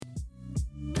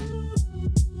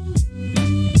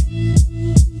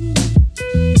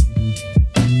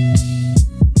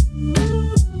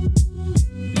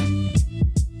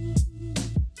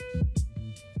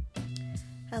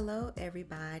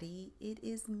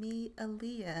is me,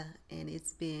 Aaliyah, and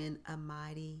it's been a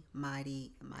mighty,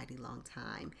 mighty, mighty long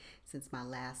time since my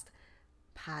last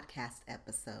podcast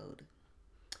episode.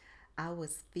 I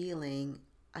was feeling,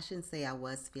 I shouldn't say I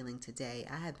was feeling today,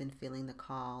 I have been feeling the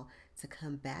call to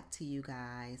come back to you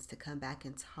guys, to come back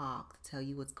and talk, to tell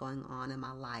you what's going on in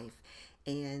my life,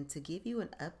 and to give you an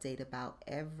update about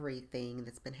everything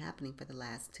that's been happening for the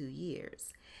last 2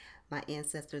 years. My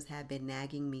ancestors have been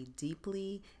nagging me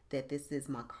deeply that this is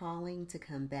my calling to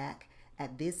come back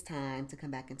at this time to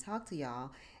come back and talk to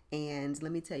y'all. And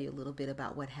let me tell you a little bit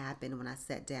about what happened when I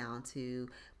sat down to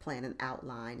plan an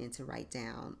outline and to write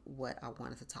down what I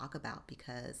wanted to talk about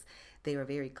because they were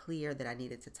very clear that I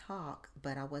needed to talk,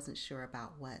 but I wasn't sure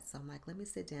about what. So I'm like, let me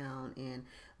sit down and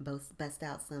bust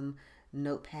out some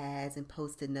notepads and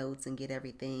post-it notes and get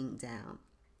everything down.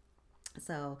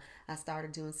 So I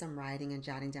started doing some writing and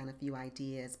jotting down a few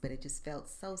ideas, but it just felt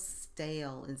so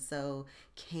stale and so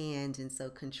canned and so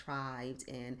contrived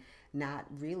and not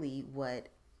really what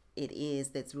it is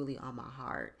that's really on my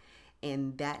heart.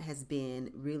 And that has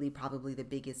been really probably the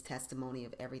biggest testimony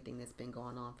of everything that's been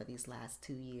going on for these last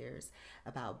 2 years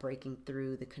about breaking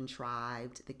through the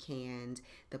contrived, the canned,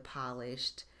 the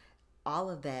polished, all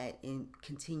of that and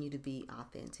continue to be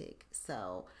authentic.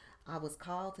 So I was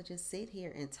called to just sit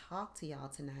here and talk to y'all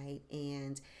tonight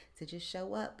and to just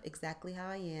show up exactly how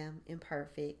I am,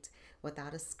 imperfect,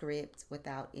 without a script,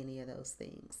 without any of those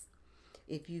things.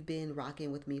 If you've been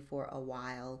rocking with me for a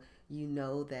while, you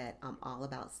know that I'm all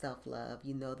about self love.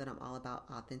 You know that I'm all about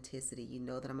authenticity. You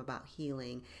know that I'm about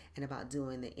healing and about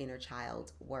doing the inner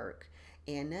child work.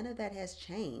 And none of that has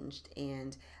changed.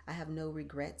 And I have no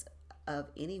regrets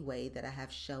of any way that I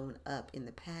have shown up in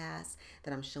the past,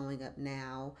 that I'm showing up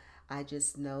now. I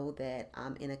just know that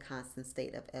I'm in a constant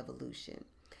state of evolution.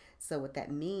 So, what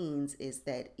that means is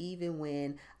that even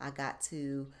when I got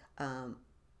to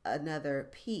another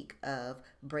peak of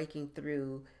breaking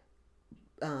through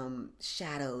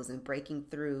shadows and breaking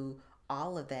through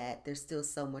all of that, there's still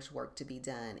so much work to be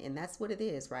done. And that's what it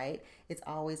is, right? It's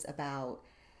always about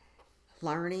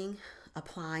learning,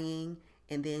 applying,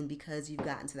 and then because you've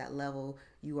gotten to that level,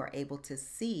 you are able to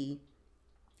see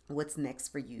what's next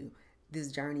for you. This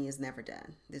journey is never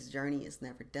done. This journey is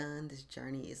never done. This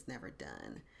journey is never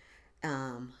done.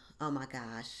 Oh my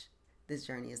gosh, this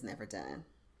journey is never done.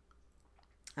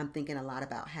 I'm thinking a lot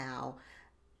about how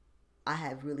I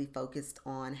have really focused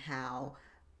on how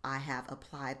I have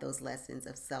applied those lessons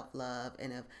of self love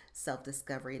and of self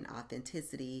discovery and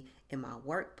authenticity in my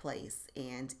workplace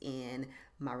and in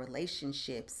my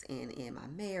relationships and in my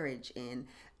marriage and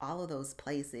all of those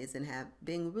places, and have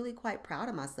been really quite proud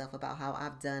of myself about how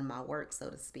I've done my work, so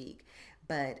to speak.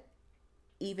 But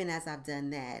even as I've done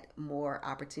that, more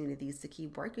opportunities to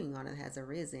keep working on it has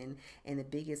arisen. And the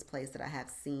biggest place that I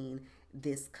have seen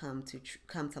this come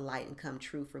to light and come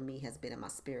true for me has been in my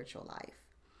spiritual life.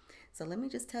 So let me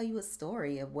just tell you a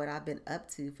story of what I've been up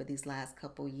to for these last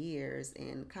couple years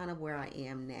and kind of where I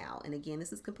am now. And again,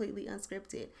 this is completely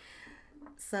unscripted.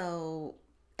 So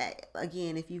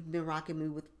again, if you've been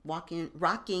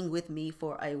rocking with me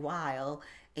for a while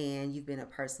and you've been a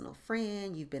personal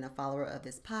friend, you've been a follower of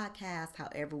this podcast,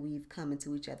 however we've come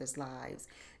into each other's lives,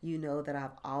 you know that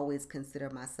I've always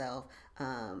considered myself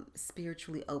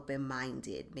spiritually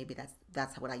open-minded. Maybe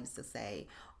that's what I used to say,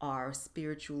 or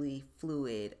spiritually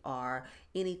fluid, or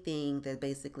anything that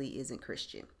basically isn't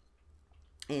Christian,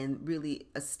 and really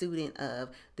a student of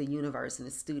the universe and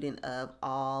a student of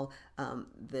all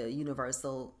the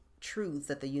universal truths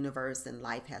that the universe and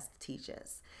life has to teach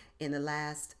us. In the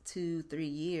last 2, 3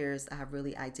 years, I have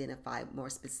really identified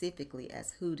more specifically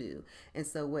as hoodoo. And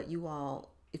so, what you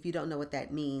all, if you don't know what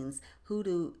that means,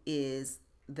 hoodoo is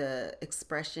the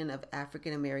expression of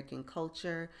African American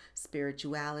culture,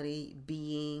 spirituality,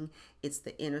 being. It's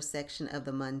the intersection of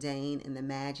the mundane and the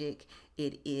magic.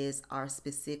 It is our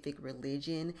specific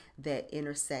religion that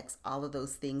intersects all of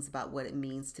those things about what it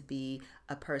means to be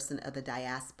a person of the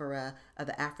diaspora, of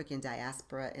the African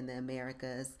diaspora in the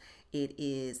Americas. It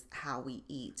is how we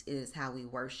eat. It is how we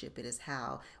worship. It is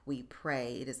how we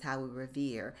pray. It is how we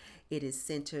revere. It is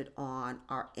centered on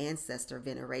our ancestor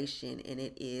veneration, and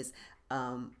it is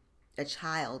a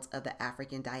child of the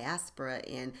African diaspora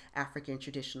and African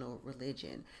traditional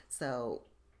religion. So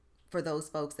for those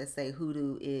folks that say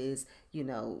hoodoo is,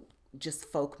 just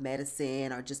folk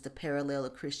medicine or just a parallel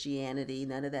of Christianity,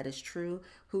 none of that is true.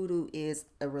 Hoodoo is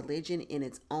a religion in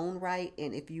its own right.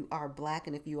 And if you are Black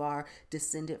and if you are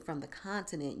descendant from the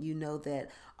continent, you know that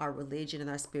our religion and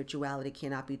our spirituality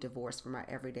cannot be divorced from our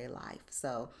everyday life.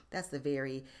 So that's the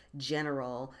very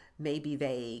general, maybe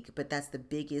vague, but that's the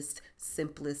biggest,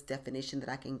 simplest definition that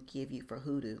I can give you for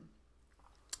hoodoo.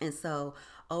 And so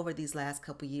over these last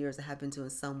couple years, I have been doing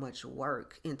so much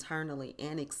work internally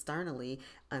and externally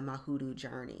on my hoodoo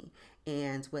journey.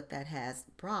 And what that has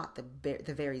brought,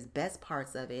 the very best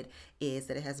parts of it, is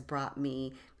that it has brought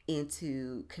me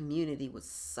into community with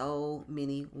so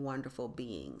many wonderful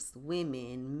beings,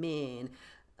 women, men,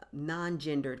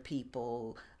 non-gendered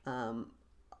people,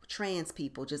 trans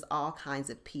people, just all kinds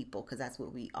of people, because that's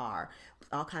what we are.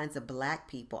 All kinds of black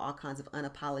people, all kinds of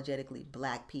unapologetically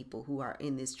black people who are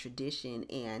in this tradition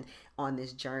and on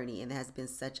this journey. And it has been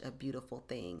such a beautiful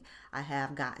thing. I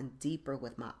have gotten deeper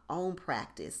with my own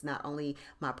practice, not only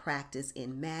my practice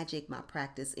in magic, my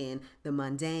practice in the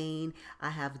mundane. I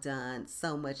have done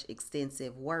so much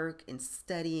extensive work and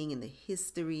studying in the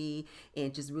history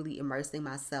and just really immersing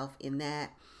myself in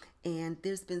that. And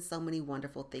there's been so many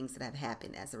wonderful things that have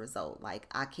happened as a result. Like,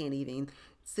 I can't even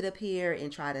sit up here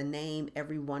and try to name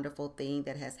every wonderful thing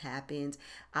that has happened.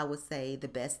 I would say the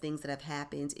best things that have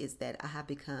happened is that I have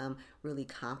become really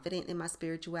confident in my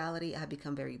spirituality. I have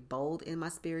become very bold in my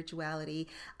spirituality.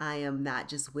 I am not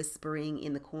just whispering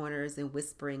in the corners and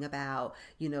whispering about,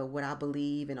 what I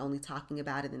believe and only talking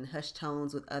about it in hushed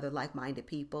tones with other like-minded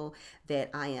people. That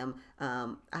I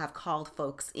have called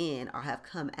folks in or have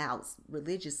come out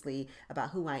religiously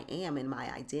about who I am and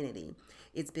my identity.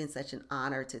 It's been such an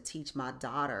honor to teach my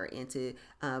daughter and to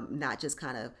not just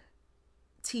kind of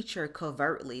teach her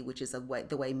covertly, which is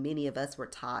the way many of us were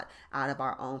taught out of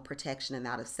our own protection and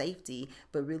out of safety,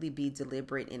 but really be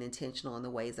deliberate and intentional in the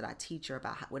ways that I teach her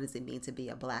about what does it mean to be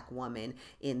a black woman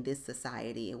in this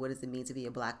society, and what does it mean to be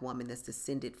a black woman that's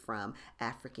descended from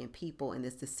African people and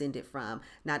that's descended from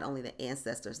not only the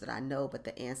ancestors that I know, but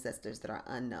the ancestors that are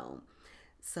unknown.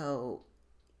 So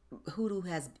hoodoo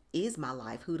is my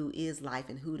life. Hoodoo is life,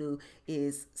 and hoodoo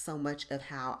is so much of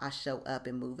how I show up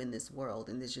and move in this world.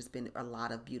 And there's just been a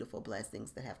lot of beautiful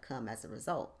blessings that have come as a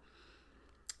result.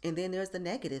 And then there's the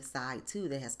negative side too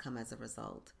that has come as a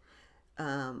result.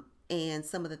 And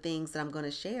some of the things that I'm going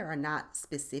to share are not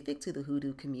specific to the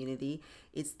hoodoo community.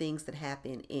 It's things that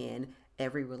happen in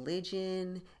every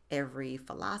religion, every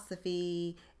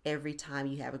philosophy. Every time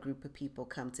you have a group of people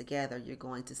come together, you're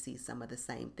going to see some of the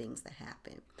same things that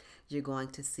happen. You're going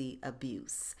to see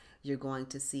abuse. You're going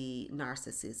to see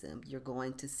narcissism. You're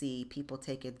going to see people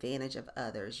take advantage of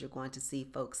others. You're going to see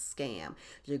folks scam.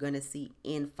 You're going to see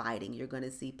infighting. You're going to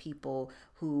see people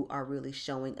who are really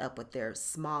showing up with their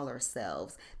smaller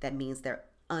selves. That means their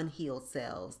unhealed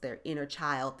selves, their inner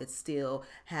child that still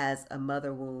has a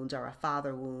mother wound or a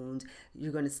father wound.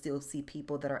 You're going to still see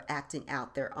people that are acting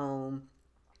out their own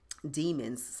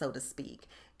demons, so to speak,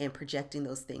 and projecting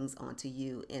those things onto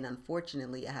you. And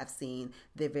unfortunately, I have seen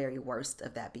the very worst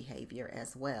of that behavior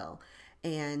as well.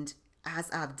 And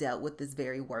as I've dealt with this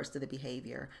very worst of the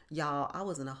behavior, y'all, I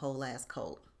was in a whole ass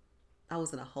cult. I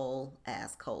was in a whole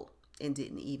ass cult and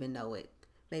didn't even know it.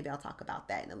 Maybe I'll talk about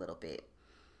that in a little bit.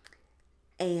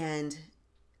 And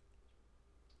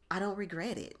I don't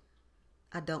regret it.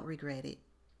 I don't regret it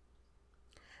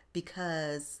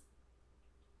because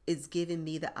it's given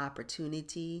me the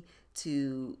opportunity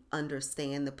to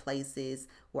understand the places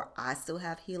where I still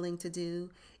have healing to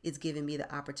do. It's given me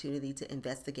the opportunity to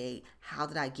investigate how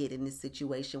did I get in this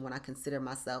situation when I consider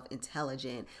myself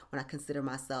intelligent, when I consider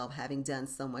myself having done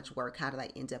so much work, how did I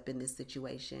end up in this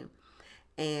situation?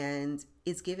 And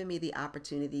it's given me the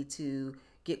opportunity to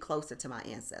get closer to my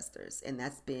ancestors. And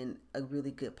that's been a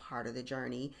really good part of the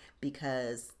journey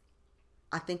because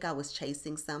I think I was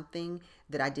chasing something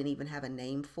that I didn't even have a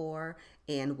name for.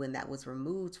 And when that was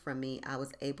removed from me, I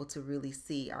was able to really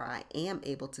see, or I am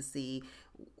able to see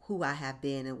who I have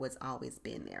been and what's always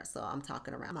been there. So I'm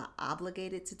talking around. I'm not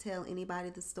obligated to tell anybody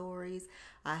the stories.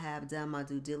 I have done my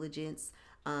due diligence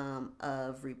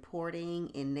of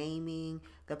reporting and naming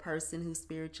the person who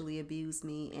spiritually abused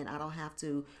me. And I don't have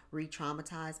to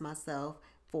re-traumatize myself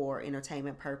for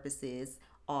entertainment purposes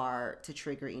or to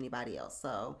trigger anybody else.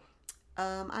 So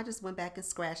I just went back and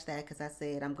scratched that because I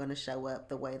said I'm going to show up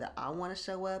the way that I want to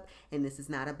show up. And this is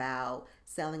not about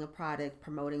selling a product,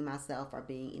 promoting myself, or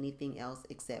being anything else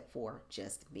except for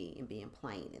just me and being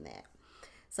plain in that.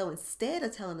 So instead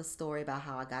of telling a story about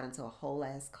how I got into a whole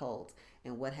ass cult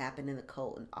and what happened in the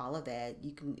cult and all of that,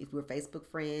 you can, if we're Facebook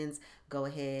friends, go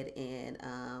ahead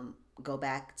and go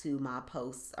back to my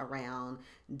posts around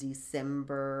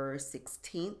December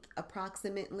 16th,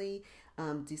 approximately,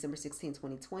 December 16th,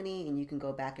 2020, and you can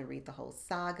go back and read the whole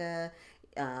saga.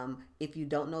 If you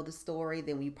don't know the story,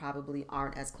 then we probably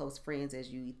aren't as close friends as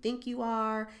you think you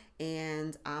are,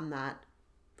 and I'm not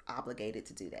obligated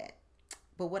to do that.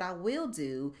 But what I will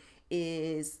do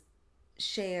is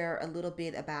share a little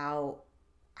bit about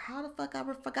how the fuck I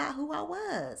forgot who I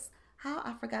was. how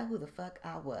I forgot who the fuck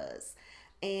I was.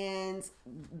 And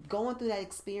going through that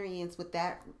experience with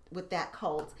that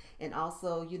cult, and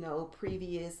also,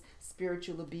 previous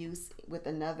spiritual abuse with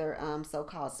another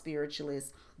so-called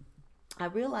spiritualist, I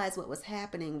realized what was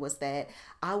happening was that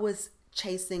I was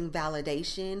chasing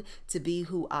validation to be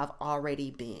who I've already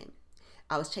been.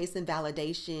 I was chasing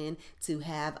validation to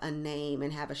have a name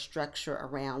and have a structure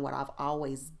around what I've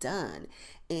always done.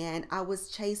 And I was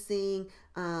chasing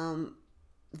validation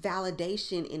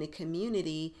in a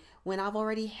community when I've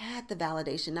already had the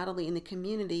validation, not only in the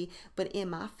community, but in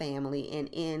my family and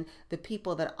in the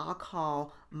people that I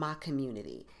call my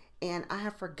community. And I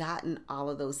have forgotten all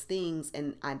of those things,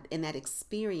 and that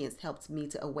experience helped me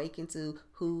to awaken to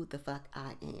who the fuck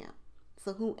I am.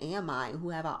 So who am I, and who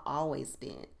have I always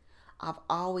been? I've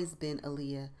always been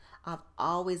Aaliyah. I've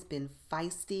always been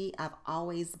feisty. I've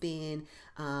always been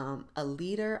a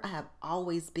leader. I have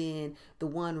always been the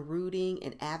one rooting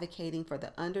and advocating for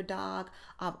the underdog.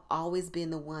 I've always been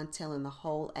the one telling the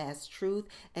whole ass truth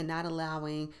and not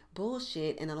allowing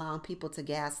bullshit and allowing people to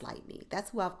gaslight me. That's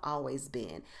who I've always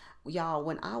been. Y'all,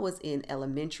 when I was in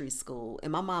elementary school,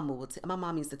 and my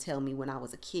mom used to tell me when I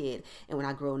was a kid and when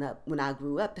I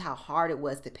grew up, how hard it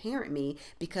was to parent me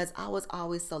because I was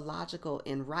always so logical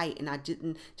and right, and I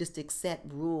didn't just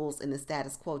accept rules and the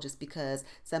status quo just because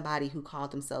somebody who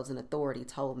called themselves an authority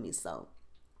told me so.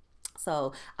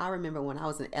 So I remember when I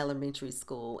was in elementary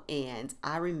school, and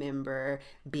I remember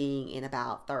being in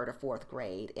about third or fourth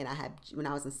grade. And when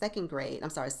I was in second grade,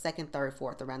 I'm sorry, second, third,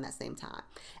 fourth, around that same time.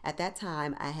 At that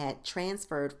time, I had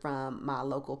transferred from my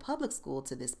local public school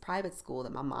to this private school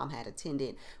that my mom had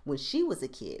attended when she was a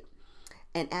kid.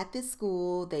 And at this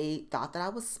school, they thought that I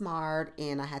was smart,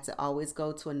 and I had to always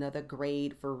go to another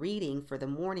grade for reading for the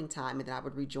morning time, and then I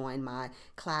would rejoin my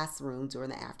classroom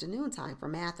during the afternoon time for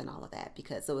math and all of that.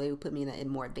 Because so they would put me in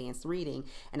more advanced reading,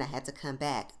 and I had to come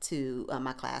back to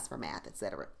my class for math,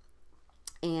 etc.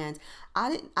 And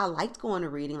I liked going to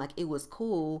reading, like it was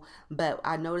cool, but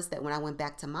I noticed that when I went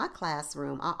back to my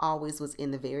classroom, I always was in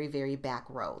the very, very back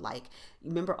row. Like, you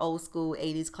remember old school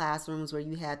 80s classrooms where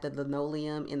you had the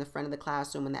linoleum in the front of the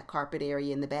classroom and that carpet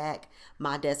area in the back?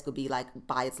 My desk would be like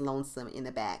by its lonesome in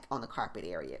the back on the carpet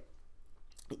area.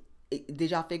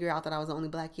 Did y'all figure out that I was the only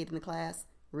black kid in the class?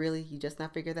 Really? You just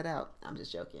not figured that out? I'm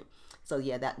just joking. So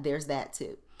yeah, there's that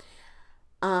too.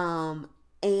 Um,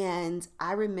 and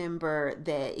I remember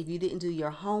that if you didn't do your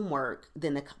homework,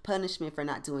 then the punishment for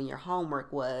not doing your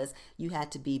homework was you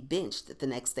had to be benched the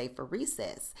next day for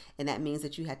recess. And that means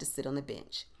that you had to sit on the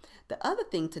bench. The other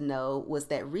thing to know was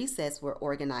that recess were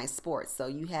organized sports. So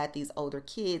you had these older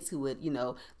kids who would,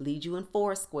 lead you in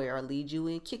foursquare or lead you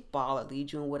in kickball or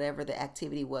lead you in whatever the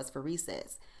activity was for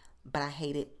recess. But I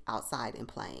hated outside and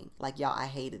playing. Like, y'all, I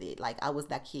hated it. Like, I was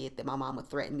that kid that my mom would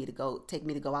threaten me to take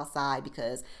me to go outside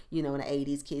because, in the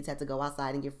 80s, kids had to go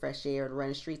outside and get fresh air and run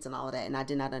the streets and all of that. And I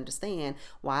did not understand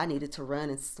why I needed to run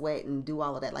and sweat and do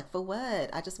all of that. Like, for what?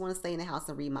 I just want to stay in the house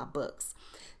and read my books.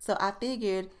 So I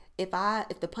figured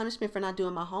if the punishment for not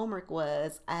doing my homework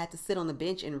was I had to sit on the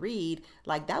bench and read,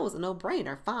 like, that was a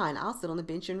no-brainer. Fine, I'll sit on the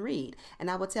bench and read.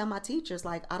 And I would tell my teachers,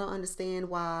 like, I don't understand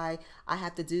why I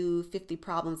have to do 50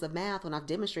 problems of math when I've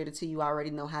demonstrated to you I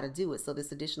already know how to do it. So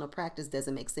this additional practice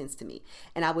doesn't make sense to me.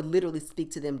 And I would literally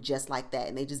speak to them just like that,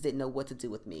 and they just didn't know what to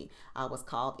do with me. I was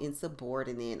called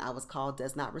insubordinate. I was called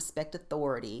does not respect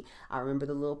authority. I remember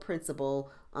the little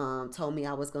principal told me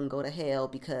I was going to go to hell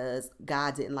because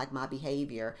God didn't like my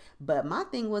behavior. But my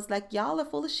thing was, like, y'all are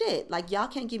full of shit. Like, y'all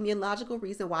can't give me a logical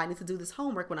reason why I need to do this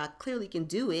homework when I clearly can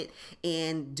do it,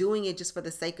 and doing it just for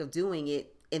the sake of doing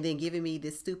it and then giving me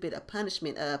this stupid a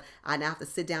punishment of I now have to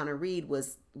sit down and read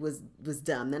was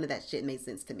dumb. None of that shit made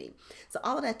sense to me. So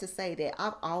all of that to say that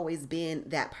I've always been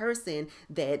that person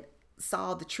that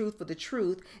saw the truth for the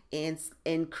truth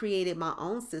and created my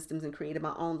own systems and created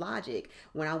my own logic.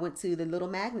 When I went to the little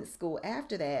magnet school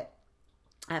after that,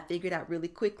 I figured out really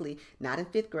quickly, not in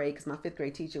fifth grade, because my fifth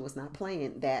grade teacher was not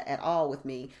playing that at all with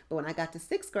me. But when I got to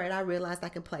sixth grade, I realized I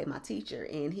could play my teacher.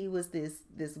 And he was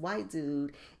this white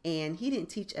dude, and he didn't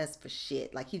teach us for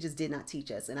shit. Like, he just did not teach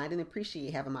us. And I didn't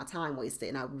appreciate having my time wasted.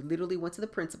 And I literally went to the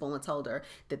principal and told her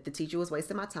that the teacher was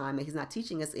wasting my time and he's not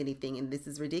teaching us anything, and this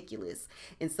is ridiculous.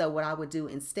 And so what I would do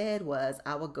instead was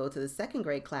I would go to the second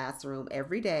grade classroom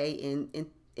every day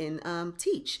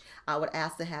teach. I would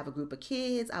ask to have a group of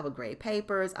kids. I would grade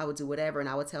papers. I would do whatever, and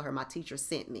I would tell her my teacher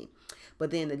sent me. But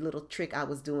then the little trick I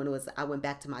was doing was I went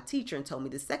back to my teacher and told me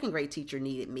the second grade teacher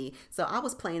needed me. So I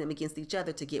was playing them against each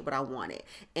other to get what I wanted.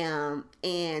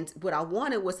 And what I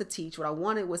wanted was to teach. What I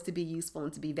wanted was to be useful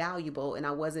and to be valuable. And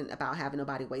I wasn't about having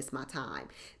nobody waste my time.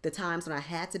 The times when I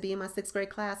had to be in my sixth grade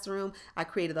classroom, I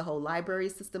created a whole library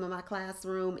system in my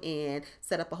classroom and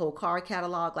set up a whole card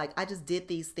catalog. Like I just did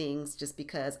these things just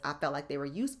because I felt like they were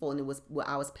useful and it was what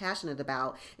I was passionate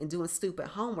about. And doing stupid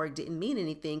homework didn't mean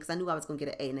anything because I knew I was going to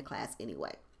get an A in the class anyway.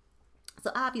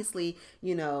 So obviously,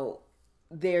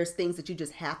 there's things that you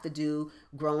just have to do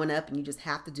growing up and you just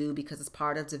have to do because it's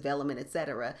part of development,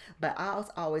 etc. But I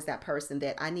was always that person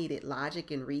that I needed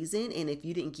logic and reason. And if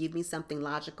you didn't give me something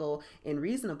logical and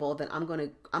reasonable, then I'm going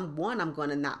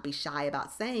to not be shy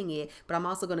about saying it, but I'm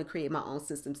also going to create my own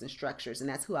systems and structures. And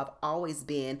that's who I've always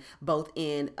been, both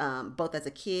as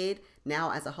a kid,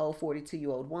 now as a whole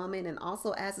 42-year-old woman, and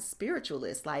also as a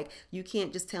spiritualist. Like you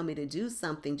can't just tell me to do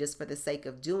something just for the sake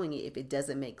of doing it if it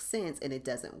doesn't make sense and it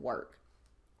doesn't work.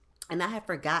 And I had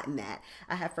forgotten that.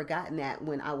 I had forgotten that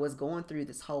when I was going through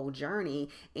this whole journey.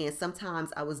 And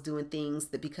sometimes I was doing things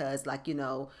that because,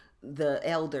 the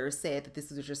elders said that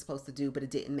this is what you're supposed to do, but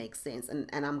it didn't make sense. And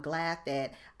I'm glad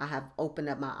that I have opened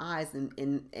up my eyes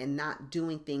and not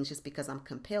doing things just because I'm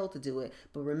compelled to do it,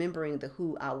 but remembering that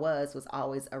who I was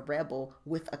always a rebel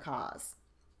with a cause.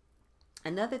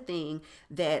 Another thing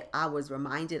that I was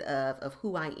reminded of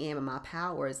who I am and my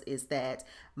powers is that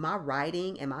my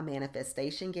writing and my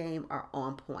manifestation game are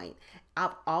on point.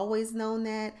 I've always known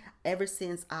that ever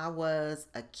since I was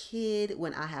a kid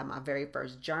when I had my very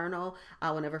first journal.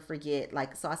 I will never forget,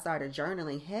 so I started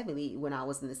journaling heavily when I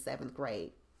was in the seventh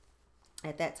grade.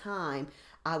 At that time,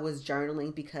 I was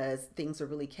journaling because things were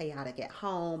really chaotic at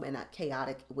home and not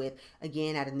chaotic with,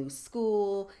 again, at a new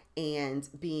school and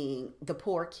being the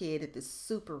poor kid at this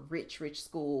super rich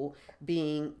school,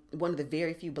 being one of the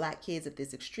very few black kids at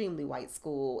this extremely white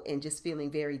school and just feeling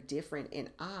very different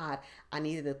and odd. I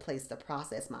needed a place to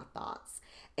process my thoughts.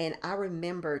 And I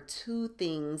remember two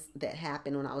things that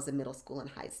happened when I was in middle school and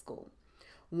high school.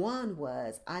 One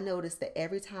was I noticed that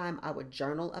every time I would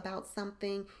journal about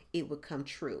something, it would come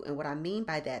true. And what I mean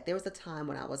by that, there was a time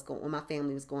when my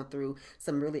family was going through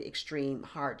some really extreme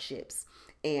hardships.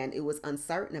 And it was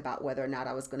uncertain about whether or not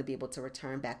I was going to be able to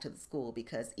return back to the school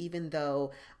because even though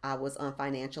I was on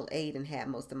financial aid and had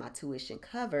most of my tuition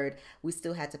covered, we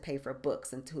still had to pay for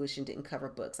books and tuition didn't cover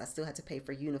books. I still had to pay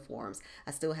for uniforms.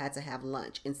 I still had to have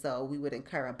lunch. And so we would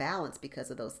incur a balance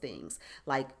because of those things.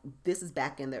 Like this is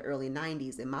back in the early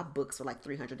 90s and my books were like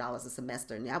 $300 a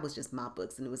semester. And that was just my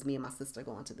books. And it was me and my sister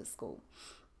going to this school.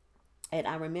 And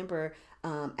I remember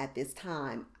at this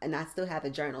time, and I still have the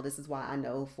journal. This is why I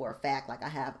know for a fact, I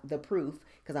have the proof,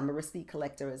 because I'm a receipt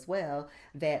collector as well,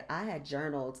 that I had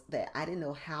journaled that I didn't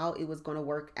know how it was going to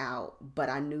work out, but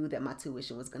I knew that my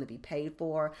tuition was going to be paid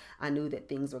for. I knew that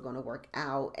things were going to work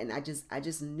out, and I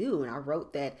just knew. And I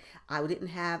wrote that I didn't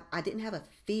have a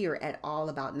fear at all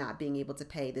about not being able to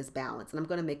pay this balance. And I'm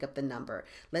going to make up the number.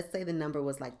 Let's say the number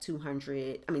was like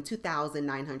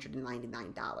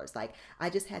 $2,999. Like I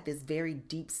just had this very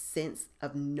deep sense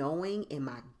of knowing in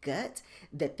my gut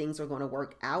that things were going to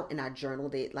work out, and I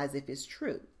journaled it as if it's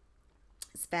true.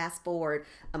 Fast forward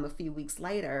a few weeks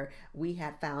later, we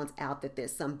had found out that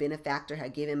there's some benefactor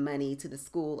had given money to the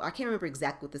school. I can't remember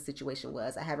exactly what the situation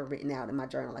was. I have it written out in my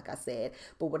journal, like I said.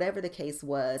 But whatever the case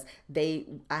was, they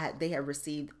had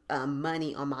received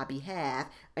money on my behalf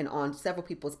and on several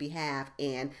people's behalf,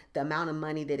 and the amount of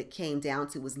money that it came down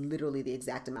to was literally the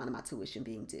exact amount of my tuition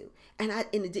being due. And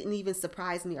it didn't even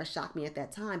surprise me or shock me at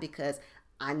that time because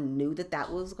I knew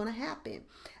that was going to happen.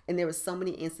 And there were so many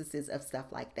instances of stuff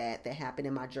like that happened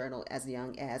in my journal as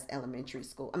young as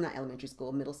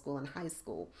middle school and high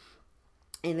school.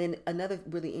 And then another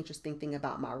really interesting thing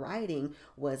about my writing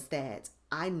was that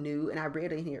I knew, and I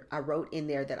wrote in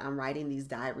there that I'm writing these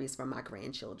diaries for my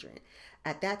grandchildren.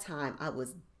 At that time, I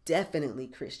was definitely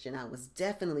Christian. I was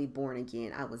definitely born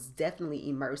again. I was definitely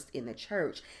immersed in the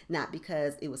church, not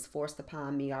because it was forced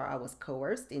upon me or I was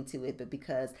coerced into it, but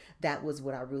because that was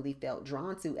what I really felt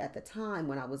drawn to at the time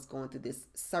when I was going through this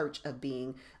search of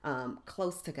being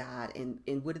close to God and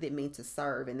what did it mean to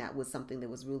serve. And that was something that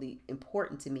was really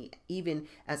important to me. Even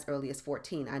as early as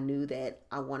 14, I knew that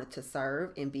I wanted to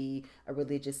serve and be a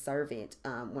religious servant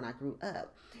when I grew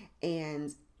up.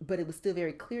 And but it was still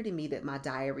very clear to me that my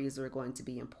diaries were going to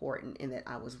be important, and that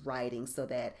I was writing so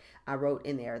that I wrote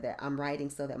in there that I'm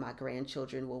writing so that my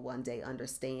grandchildren will one day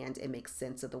understand and make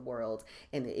sense of the world,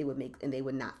 and that it would make, and they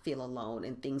would not feel alone,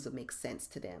 and things would make sense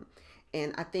to them.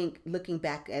 And I think looking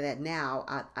back at it now,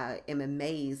 I am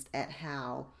amazed at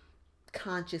how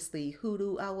consciously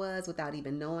hoodoo I was without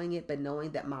even knowing it, but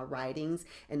knowing that my writings,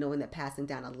 and knowing that passing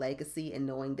down a legacy, and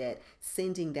knowing that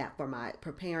sending that for my,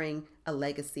 preparing a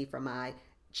legacy for my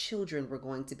children were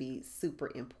going to be super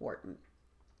important.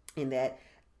 And that,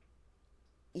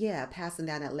 yeah, passing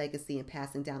down that legacy and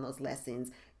passing down those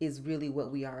lessons is really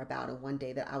what we are about. And one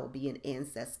day that I will be an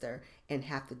ancestor and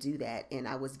have to do that. And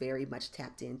I was very much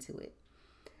tapped into it.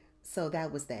 So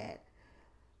that was that.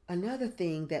 Another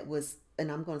thing that was,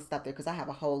 and I'm going to stop there because I have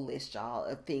a whole list, y'all,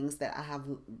 of things that I have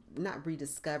not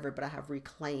rediscovered, but I have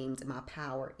reclaimed my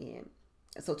power in.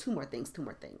 So two more things.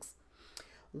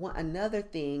 One, another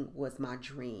thing was my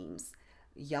dreams.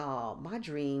 Y'all, my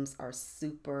dreams are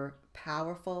super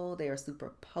powerful. They are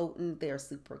super potent. They are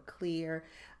super clear.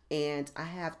 And I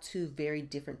have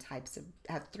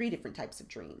I have three different types of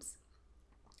dreams.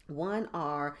 One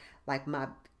are like my,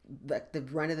 like the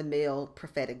run of the mill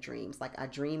prophetic dreams. Like I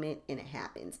dream it and it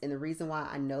happens. And the reason why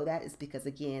I know that is because,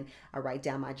 again, I write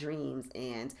down my dreams,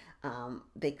 and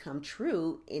they come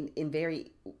true in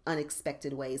very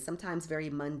unexpected ways, sometimes very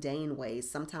mundane ways,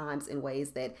 sometimes in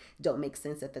ways that don't make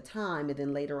sense at the time. And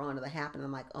then later on it'll happen.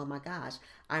 I'm like, oh my gosh,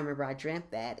 I remember I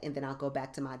dreamt that. And then I'll go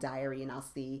back to my diary and I'll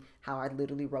see how I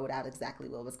literally wrote out exactly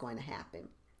what was going to happen.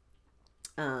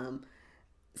 Um,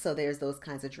 so there's those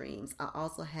kinds of dreams. I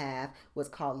also have what's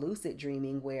called lucid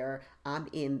dreaming, where I'm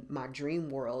in my dream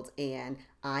world and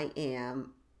I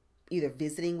am either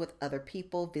visiting with other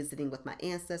people, visiting with my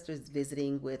ancestors,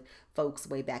 visiting with folks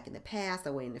way back in the past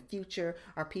or way in the future,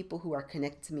 or people who are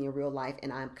connected to me in real life,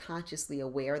 and I'm consciously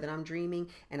aware that I'm dreaming,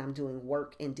 and I'm doing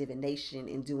work and divination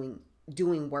and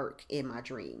doing work in my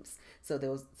dreams. So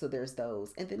there's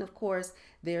those. And then of course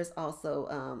there's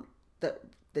also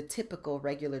the typical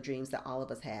regular dreams that all of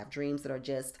us have, dreams that are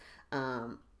just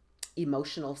um,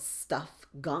 emotional stuff,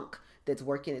 gunk that's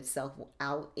working itself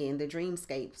out in the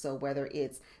dreamscape. So whether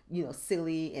it's,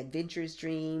 silly adventurous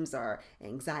dreams or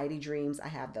anxiety dreams, I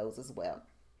have those as well.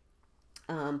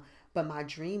 um, but my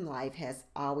dream life has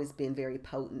always been very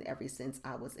potent ever since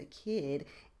I was a kid.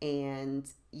 And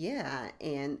yeah,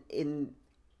 and in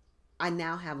I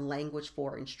now have language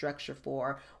for and structure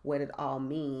for what it all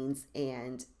means,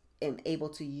 and am able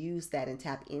to use that and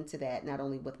tap into that, not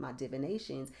only with my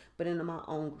divinations but in my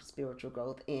own spiritual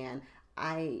growth. And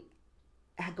I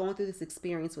going through this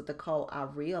experience with the cult, I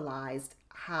realized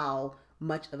how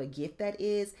much of a gift that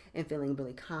is, and feeling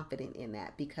really confident in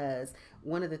that, because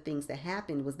one of the things that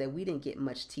happened was that we didn't get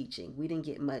much teaching. We didn't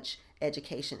get much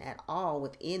education at all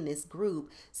within this group.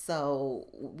 So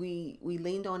we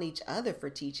leaned on each other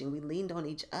for teaching. We leaned on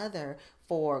each other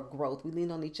for growth. We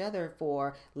leaned on each other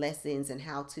for lessons and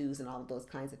how to's and all of those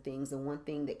kinds of things. And one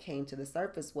thing that came to the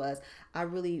surface was I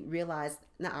really realized,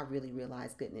 not I really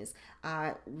realized, goodness,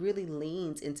 I really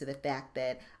leaned into the fact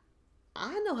that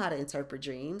I know how to interpret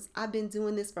dreams. I've been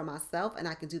doing this for myself, and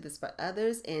I can do this for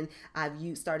others. And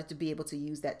started to be able to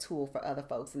use that tool for other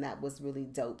folks. And that was really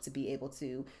dope to be able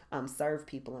to serve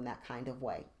people in that kind of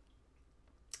way.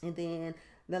 And then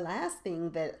the last thing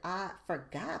that I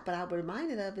forgot, but I was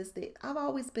reminded of, is that I've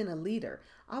always been a leader.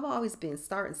 I've always been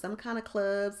starting some kind of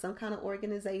club, some kind of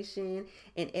organization.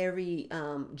 In every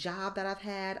job that I've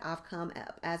had, I've come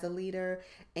up as a leader,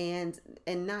 and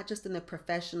not just in the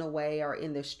professional way or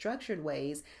in the structured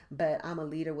ways, but I'm a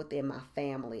leader within my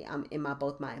family. I'm in my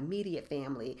both my immediate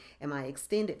family and my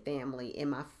extended family, in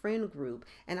my friend group.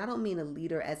 And I don't mean a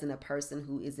leader as in a person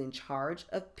who is in charge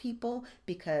of people,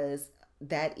 because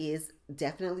that is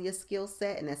definitely a skill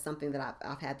set, and that's something that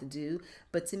I've had to do.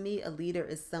 But to me, a leader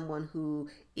is someone who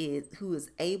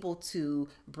is able to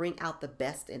bring out the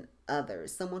best in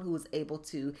others, someone who is able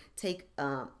to take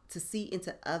to see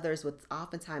into others what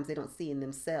oftentimes they don't see in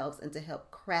themselves, and to help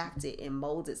craft it and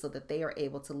mold it so that they are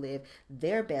able to live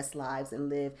their best lives and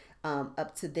live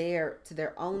up to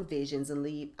their own visions and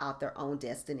leave out their own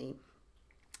destiny.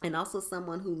 And also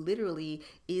someone who literally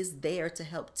is there to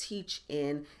help teach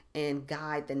and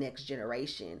guide the next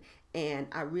generation. And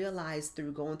I realized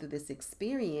through going through this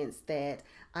experience that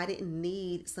I didn't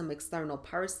need some external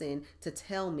person to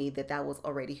tell me that that was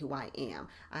already who I am.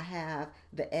 I have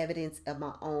the evidence of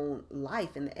my own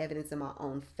life and the evidence of my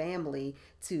own family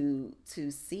to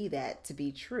see that to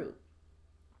be true.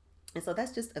 And so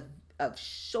that's just a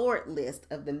short list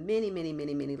of the many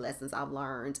lessons I've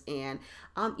learned. And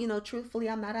truthfully,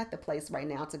 I'm not at the place right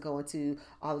now to go into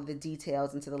all of the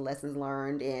details into the lessons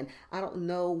learned, and I don't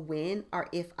know when or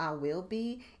if I will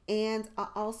be. And I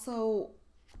also,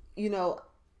 you know,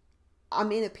 I'm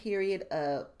in a period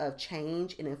of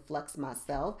change and influx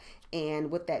myself. And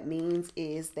what that means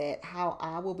is that how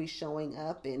I will be showing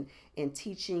up and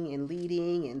teaching and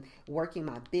leading and working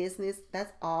my business,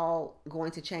 that's all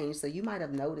going to change. So you might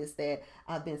have noticed that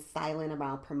I've been silent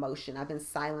around promotion. I've been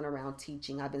silent around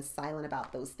teaching. I've been silent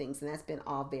about those things. And that's been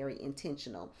all very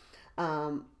intentional.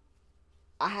 Um,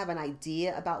 I have an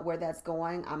idea about where that's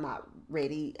going. I'm not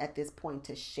ready at this point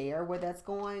to share where that's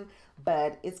going,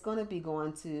 but it's going to be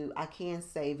going to, I can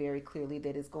say very clearly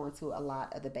that it's going to a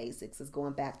lot of the basics. It's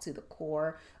going back to the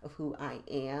core of who I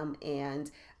am,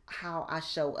 and how I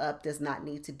show up does not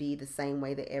need to be the same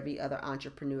way that every other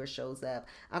entrepreneur shows up.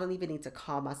 I don't even need to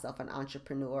call myself an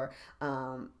entrepreneur.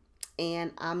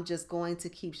 And I'm just going to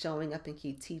keep showing up and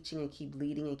keep teaching and keep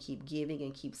leading and keep giving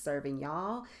and keep serving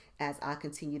y'all as I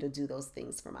continue to do those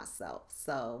things for myself.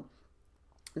 So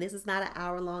this is not an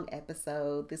hour-long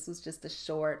episode. This was just a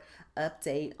short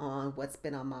update on what's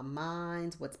been on my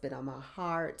mind, what's been on my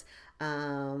heart.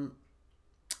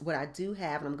 What I do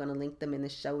have, and I'm going to link them in the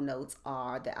show notes,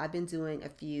 are that I've been doing a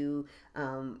few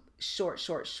short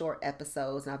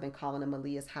episodes, and I've been calling them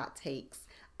Aaliyah's Hot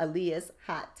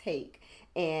Take.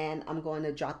 And I'm going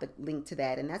to drop the link to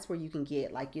that. And that's where you can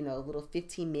get little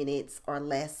 15 minutes or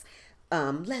less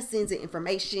lessons and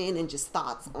information and just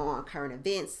thoughts on current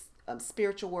events,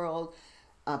 spiritual world,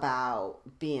 about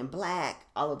being Black,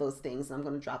 all of those things. I'm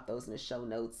going to drop those in the show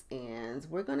notes. And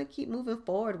we're going to keep moving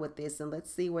forward with this, and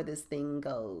let's see where this thing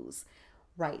goes.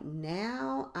 Right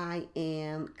now, I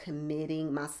am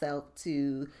committing myself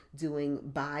to doing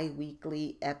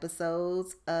bi-weekly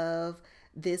episodes of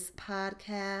this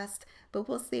podcast, but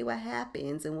we'll see what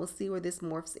happens, and we'll see where this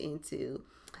morphs into.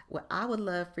 What I would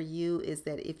love for you is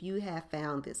that if you have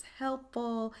found this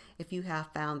helpful, if you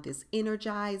have found this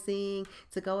energizing,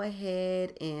 to go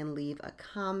ahead and leave a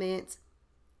comment.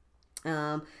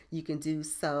 You can do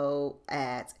so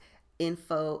at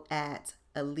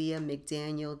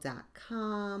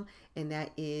info@AleaMcDaniel.com, and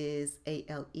that is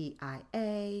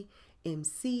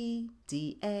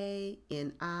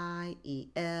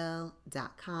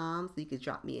AleaMcDaniel.com. So you can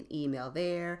drop me an email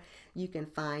there. You can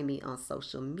find me on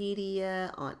social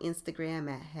media, on Instagram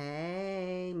at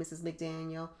Hey Mrs.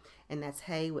 McDaniel, and that's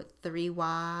Hey with 3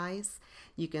 Y's.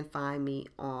 You can find me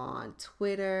on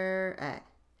Twitter at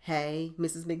Hey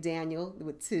Mrs. McDaniel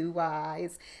with 2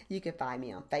 Y's. You can find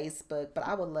me on Facebook, but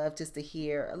I would love just to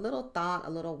hear a little thought, a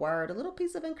little word, a little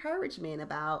piece of encouragement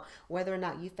about whether or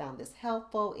not you found this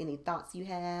helpful, any thoughts you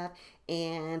have.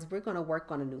 And we're going to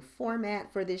work on a new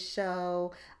format for this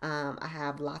show. I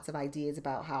have lots of ideas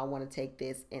about how I want to take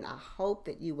this, and I hope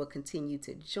that you will continue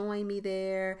to join me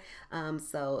there.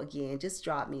 So again, just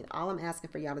drop me. All I'm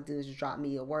asking for y'all to do is just drop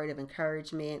me a word of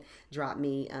encouragement, drop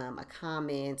me a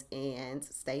comment, and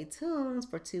stay tuned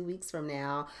for 2 weeks from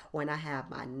now when I have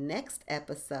my next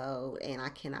episode. And I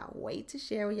cannot wait to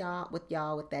share with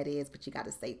y'all what that is, but you got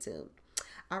to stay tuned.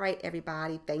 All right,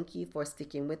 everybody, thank you for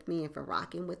sticking with me and for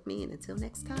rocking with me. And until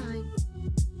next time.